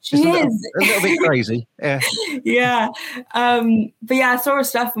she? She is. A little bit crazy. Yeah. Yeah. But yeah, I saw her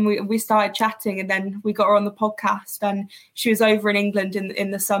stuff and we started chatting, and then we got her on the podcast, and she was over in England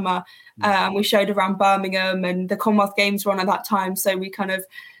in the summer. And we showed her around Birmingham, and the Commonwealth Games were on at that time. So we kind of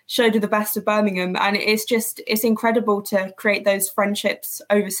showed her the best of Birmingham, and it's incredible to create those friendships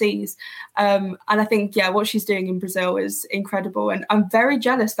overseas. And I think, yeah, what she's doing in Brazil is incredible. And I'm very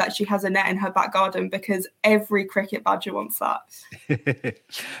jealous that she has a net in her back garden, because every cricket badger wants that.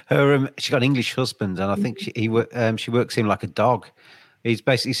 She got an English husband, and I think she works him like a dog. He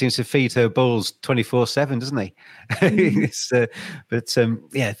basically seems to feed her bulls 24/7, doesn't he?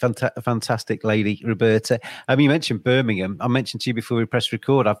 Yeah, fantastic lady, Roberta. You mentioned Birmingham. I mentioned to you before we pressed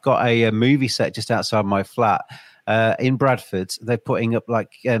record, I've got a movie set just outside my flat in Bradford. They're putting up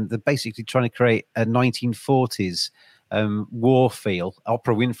they're basically trying to create a 1940s war feel.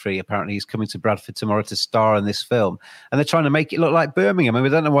 Oprah Winfrey apparently is coming to Bradford tomorrow to star in this film, and they're trying to make it look like Birmingham. I mean, we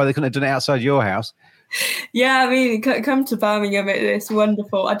don't know why they couldn't have done it outside your house. Yeah, I mean, come to Birmingham, it's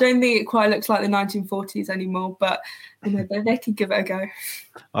wonderful. I don't think it quite looks like the 1940s anymore, but you know, they could give it a go.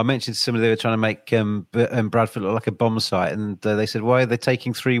 I mentioned they were trying to make Bradford look like a bomb site, and they said, why are they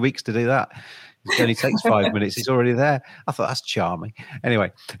taking 3 weeks to do that? It only takes 5 minutes. It's already there. I thought, that's charming.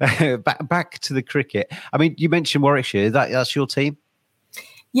 Anyway, back to the cricket. I mean, you mentioned Warwickshire. That's your team?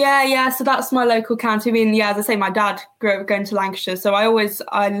 Yeah. So that's my local county. I mean, yeah, as I say, my dad grew up going to Lancashire, so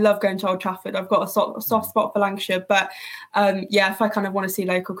I love going to Old Trafford. I've got a soft spot for Lancashire, but yeah, if I kind of want to see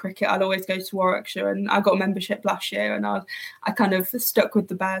local cricket, I'll always go to Warwickshire. And I got a membership last year, and I kind of stuck with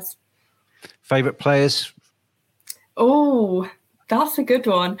the Bears. Favourite players? Oh, that's a good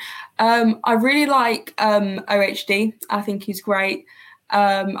one. I really like OHD. I think he's great.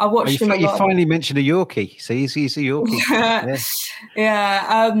 I watched him a lot. You finally mentioned a Yorkie. So he's a Yorkie.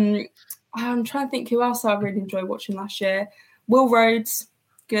 Yeah. I'm trying to think who else I really enjoyed watching last year. Will Rhodes,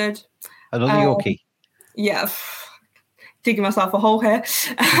 good. Another Yorkie. Yeah. Digging myself a hole here.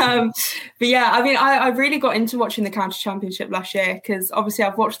 But yeah, I mean, I really got into watching the county championship last year, because obviously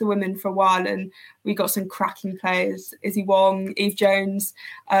I've watched the women for a while, and we got some cracking players. Izzy Wong, Eve Jones,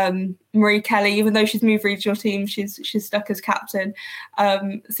 Marie Kelly. Even though she's moved regional team, she's stuck as captain.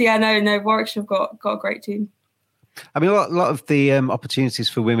 So yeah, no, Warwickshire have got a great team. I mean, a lot of the opportunities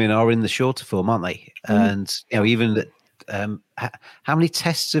for women are in the shorter form, aren't they? And you know, even that. How many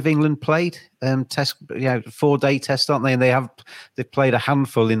tests have England played? 4-day tests, aren't they? And they've played a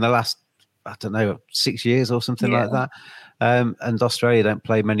handful in the last, 6 years or something like that. And Australia don't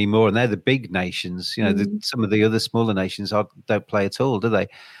play many more, and they're the big nations. You know, some of the other smaller nations don't play at all, do they?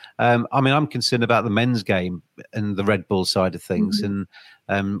 I mean, I'm concerned about the men's game and the Red Bull side of things, and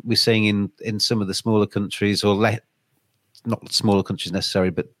we're seeing in some of the smaller countries, or not smaller countries necessarily,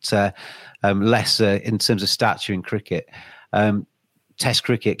 but lesser in terms of stature in cricket. Test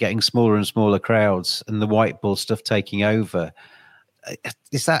cricket getting smaller and smaller crowds, and the white ball stuff taking over.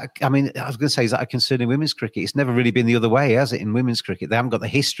 Is that? I mean, I was going to say, is that a concern in women's cricket? It's never really been the other way, has it? In women's cricket, they haven't got the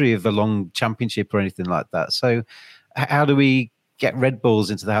history of a long championship or anything like that. So, how do we get red balls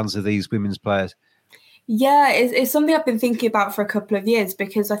into the hands of these women's players? Yeah, it's something I've been thinking about for a couple of years,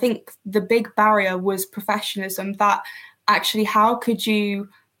 because I think the big barrier was professionalism. That actually, how could you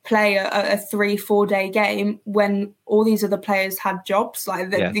play a 3-4 day game when all these other players had jobs?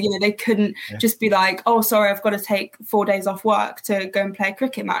 Like, they couldn't just be like, oh, sorry, I've got to take 4 days off work to go and play a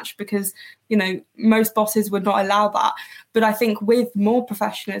cricket match, because, you know, most bosses would not allow that. But I think with more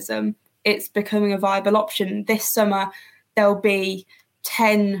professionalism, it's becoming a viable option. This summer, there'll be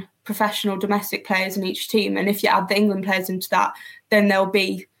 10 professional domestic players in each team. And if you add the England players into that, then there'll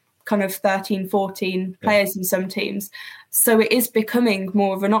be kind of 13, 14 players in some teams. So it is becoming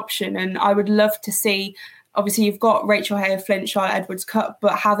more of an option. And I would love to see, obviously you've got Rachel Hare-Flint, Charlotte Edwards Cup,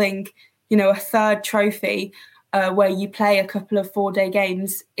 but having, you know, a third trophy where you play a couple of 4-day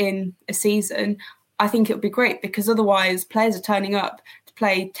games in a season, I think it would be great, because otherwise players are turning up to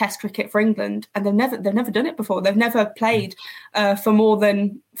play Test cricket for England, and they've never done it before. They've never played for more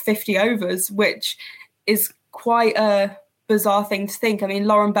than 50 overs, which is quite a bizarre thing to think. I mean,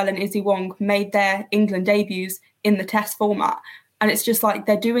 Lauren Bell and Izzy Wong made their England debuts in the Test format, and it's just like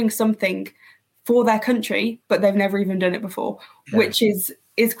they're doing something for their country, but they've never even done it before, which is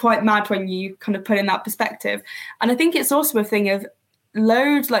quite mad when you kind of put in that perspective. And I think it's also a thing of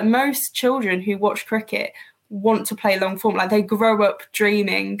like most children who watch cricket want to play long form. Like they grow up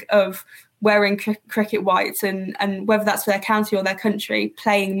dreaming of wearing cricket whites and whether that's for their county or their country,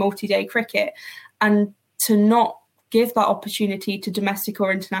 playing multi-day cricket. And to not give that opportunity to domestic or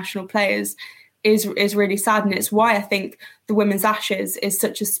international players is really sad. And it's why I think the Women's Ashes is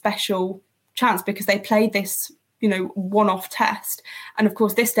such a special chance, because they played this, one-off test. And of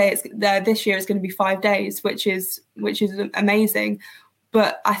course this year it's going to be 5 days, which is amazing.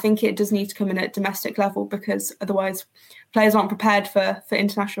 But I think it does need to come in at domestic level, because otherwise players aren't prepared for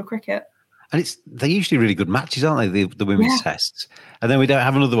international cricket. And they're usually really good matches, aren't they? The women's tests. And then we don't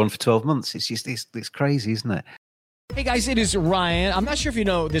have another one for 12 months. It's just, it's crazy, isn't it? Hey guys, it is Ryan. I'm not sure if you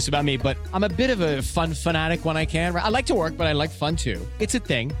know this about me, but I'm a bit of a fun fanatic when I can. I like to work, but I like fun too. It's a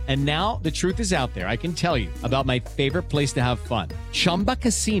thing. And now the truth is out there. I can tell you about my favorite place to have fun. Chumba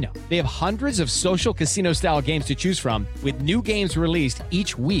Casino. They have hundreds of social casino style games to choose from, with new games released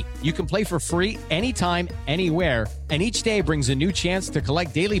each week. You can play for free anytime, anywhere. And each day brings a new chance to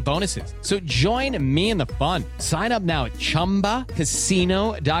collect daily bonuses. So join me in the fun. Sign up now at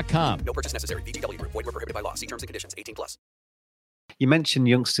ChumbaCasino.com. No purchase necessary. VGW Group. Void where prohibited by law. See terms and conditions. 18+. You mentioned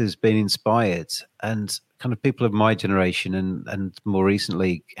youngsters being inspired, and kind of people of my generation and more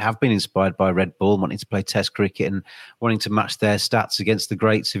recently have been inspired by red ball, wanting to play Test cricket and wanting to match their stats against the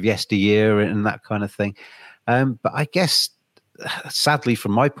greats of yesteryear and that kind of thing. But I guess, sadly,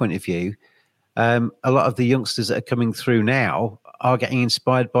 from my point of view, a lot of the youngsters that are coming through now are getting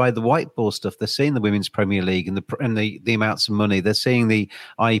inspired by the white ball stuff. They're seeing the Women's Premier League and the amounts of money. They're seeing the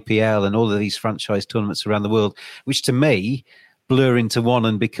IPL and all of these franchise tournaments around the world, which to me blur into one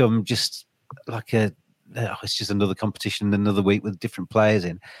and become just like it's just another competition, another week with different players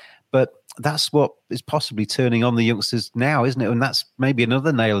in. But that's what is possibly turning on the youngsters now, isn't it? And that's maybe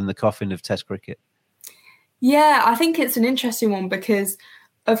another nail in the coffin of Test cricket. Yeah, I think it's an interesting one, because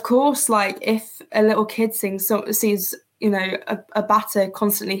of course, like if a little kid sees a batter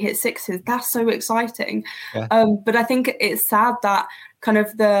constantly hit sixes, that's so exciting. Yeah. But I think it's sad that kind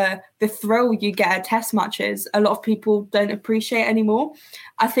of the thrill you get at Test matches, a lot of people don't appreciate anymore.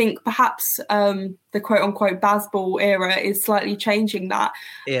 I think perhaps the quote unquote Bazball era is slightly changing that.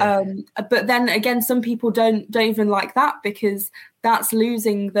 Yeah. But then again, some people don't even like that, because that's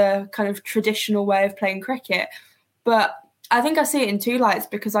losing the kind of traditional way of playing cricket. But I think I see it in two lights,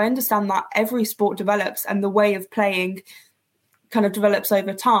 because I understand that every sport develops and the way of playing kind of develops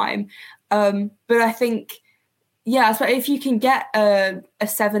over time. But I think, so if you can get a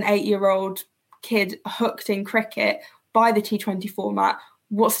 7-8-year-old kid hooked in cricket by the T20 format,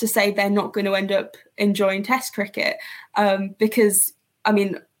 what's to say they're not going to end up enjoying Test cricket? Because, I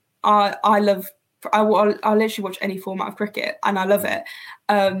mean, I'll literally watch any format of cricket and I love it.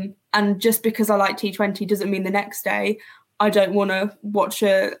 And just because I like T20 doesn't mean the next day I don't want to watch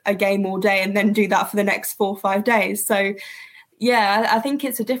a game all day and then do that for the next 4 or 5 days. So, yeah, I think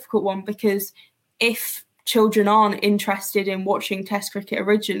it's a difficult one, because if children aren't interested in watching Test cricket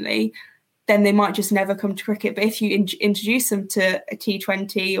originally, then they might just never come to cricket. But if you introduce them to a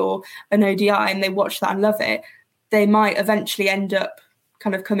T20 or an ODI and they watch that and love it, they might eventually end up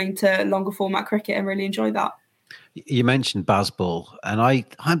kind of coming to longer format cricket and really enjoy that. You mentioned Bazball, and I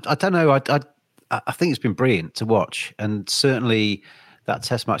don't know, I think it's been brilliant to watch, and certainly that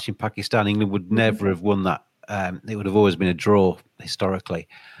Test match in Pakistan, England would never have won that. It would have always been a draw historically.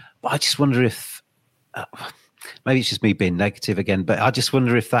 But I just wonder if, maybe it's just me being negative again, but I just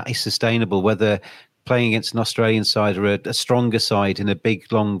wonder if that is sustainable, whether playing against an Australian side or a stronger side in a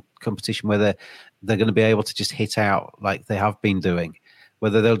big, long competition, whether they're going to be able to just hit out like they have been doing,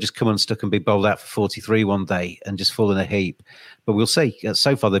 whether they'll just come unstuck and be bowled out for 43 one day and just fall in a heap. But we'll see.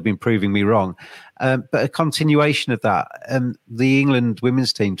 So far, they've been proving me wrong. But a continuation of that, the England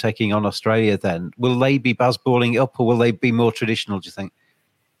women's team taking on Australia then, will they be Bazballing up, or will they be more traditional, do you think?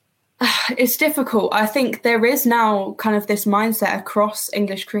 It's difficult. I think there is now kind of this mindset across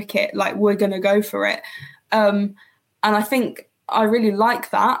English cricket, like we're going to go for it. And I think I really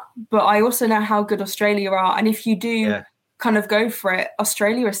like that, but I also know how good Australia are. And if you do kind of go for it,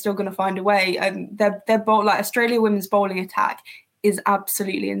 Australia is still going to find a way. Their bowl, like Australia women's bowling attack is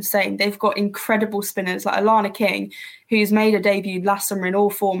absolutely insane. They've got incredible spinners like Alana King, who's made a debut last summer in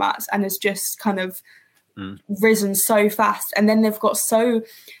all formats and has just kind of risen so fast. And then there was so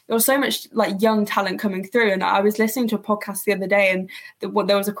much like young talent coming through. And I was listening to a podcast the other day, and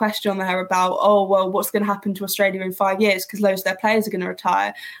there was a question on there about, oh, well, what's going to happen to Australia in 5 years? Because loads of their players are going to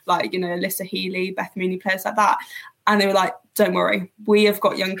retire, like, Alyssa Healy, Beth Mooney, players like that. And they were like, don't worry, we have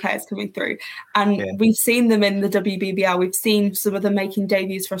got young players coming through. And we've seen them in the WBBL. We've seen some of them making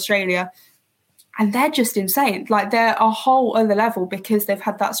debuts for Australia. And they're just insane. Like, they're a whole other level because they've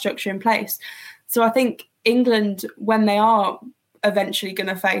had that structure in place. So I think England, when they are eventually going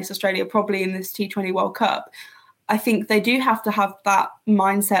to face Australia, probably in this T20 World Cup, I think they do have to have that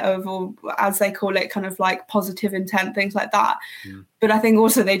mindset of, or as they call it, kind of like positive intent, things like that. But I think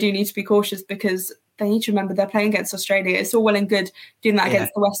also they do need to be cautious because they need to remember they're playing against Australia. It's all well and good doing that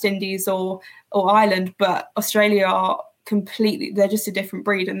against the West Indies or Ireland, but Australia are they're just a different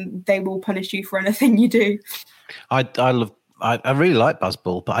breed, and they will punish you for anything you do. I really like Baz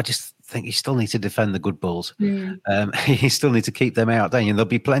Ball, but I just think you still need to defend the good balls. You still need to keep them out, don't you? And there'll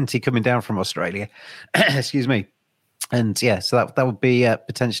be plenty coming down from Australia. Excuse me. And so that would be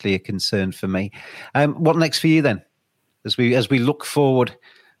potentially a concern for me. What next for you then, as we look forward?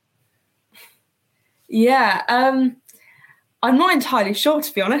 I'm not entirely sure,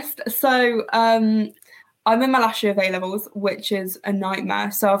 to be honest. So I'm in my last year of A-levels, which is a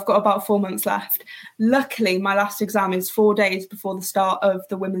nightmare. So I've got about 4 months left. Luckily, my last exam is 4 days before the start of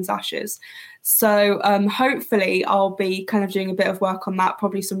the Women's Ashes. So hopefully I'll be kind of doing a bit of work on that,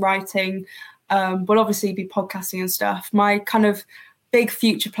 probably some writing. We'll obviously be podcasting and stuff. My kind of big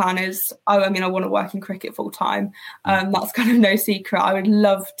future plan is, I want to work in cricket full time. That's kind of no secret. I would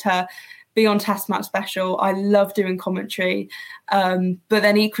love to be on Test Match Special. I love doing commentary. But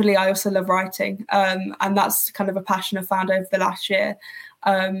then equally, I also love writing. And that's kind of a passion I've found over the last year.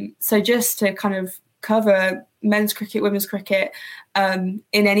 So just to kind of cover men's cricket, women's cricket in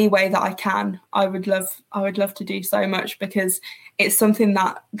any way that I can, I would love to do so much, because it's something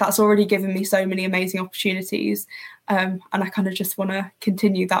that's already given me so many amazing opportunities. And I kind of just want to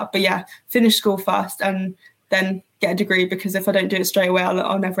continue that. But finish school first and then get a degree, because if I don't do it straight away,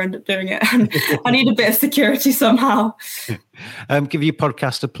 I'll never end up doing it. And I need a bit of security somehow. Give your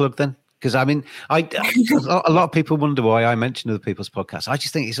podcast a plug then. Because a lot of people wonder why I mention other people's podcasts. I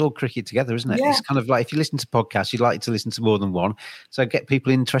just think it's all cricket together, isn't it? Yeah. It's kind of like, if you listen to podcasts, you'd like to listen to more than one. So get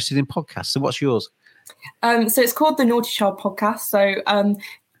people interested in podcasts. So what's yours? So it's called the Naughty Child Podcast. So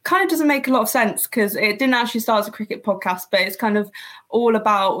kind of doesn't make a lot of sense, because it didn't actually start as a cricket podcast, but it's kind of all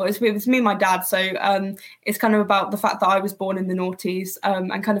about, it was me and my dad. So it's kind of about the fact that I was born in the noughties,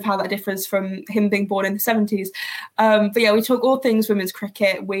 and kind of how that differs from him being born in the 70s. But we talk all things women's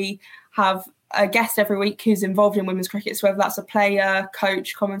cricket. We have a guest every week who's involved in women's cricket, so whether that's a player,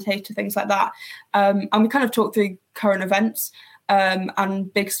 coach, commentator, things like that. And we kind of talk through current events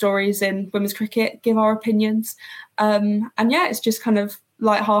and big stories in women's cricket, give our opinions. And it's just kind of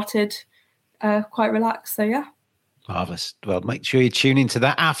light-hearted, quite relaxed. So Marvellous. Well, make sure you tune into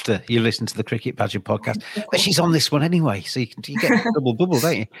that after you listen to the Cricket Badger podcast. But she's on this one anyway, so you get a double bubble,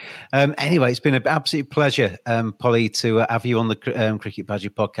 don't you? Anyway, it's been an absolute pleasure, Polly, to have you on the Cricket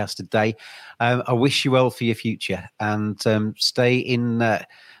Badger podcast today. I wish you well for your future, and stay in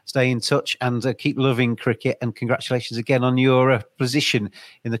touch, and keep loving cricket. And congratulations again on your position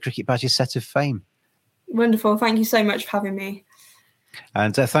in the Cricket Badger Set of Fame. Wonderful. Thank you so much for having me.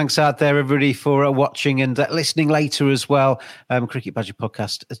 And thanks out there, everybody, for watching and listening later as well. Cricket Badger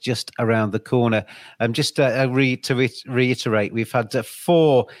podcast is just around the corner. Just to reiterate, we've had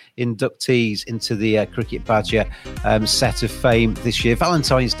 4 inductees into the Cricket Badger Set of Fame this year.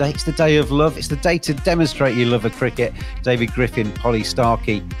 Valentine's Day, it's the day of love. It's the day to demonstrate your love of cricket. David Griffin, Polly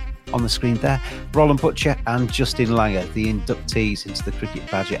Starkey, on the screen there, Roland Butcher and Justin Langer, the inductees into the Cricket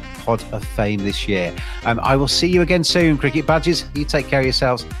Badger Pod of Fame this year. I will see you again soon, Cricket Badgers. You take care of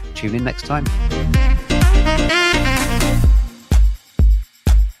yourselves. Tune in next time.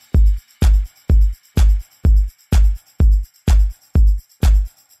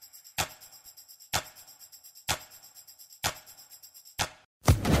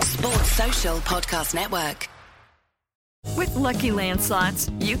 Sports Social Podcast Network. With Lucky Land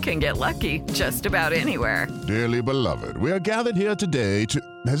Slots, you can get lucky just about anywhere. Dearly beloved, we are gathered here today to...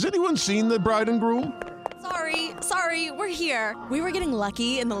 Has anyone seen the bride and groom? Sorry, we're here. We were getting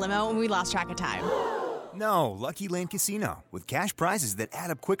lucky in the limo and we lost track of time. No, Lucky Land Casino, with cash prizes that add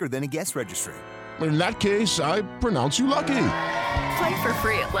up quicker than a guest registry. In that case, I pronounce you lucky. Play for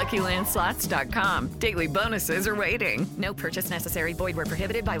free at LuckyLandSlots.com. Daily bonuses are waiting. No purchase necessary. Void where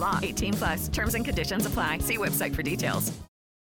prohibited by law. 18+. Terms and conditions apply. See website for details.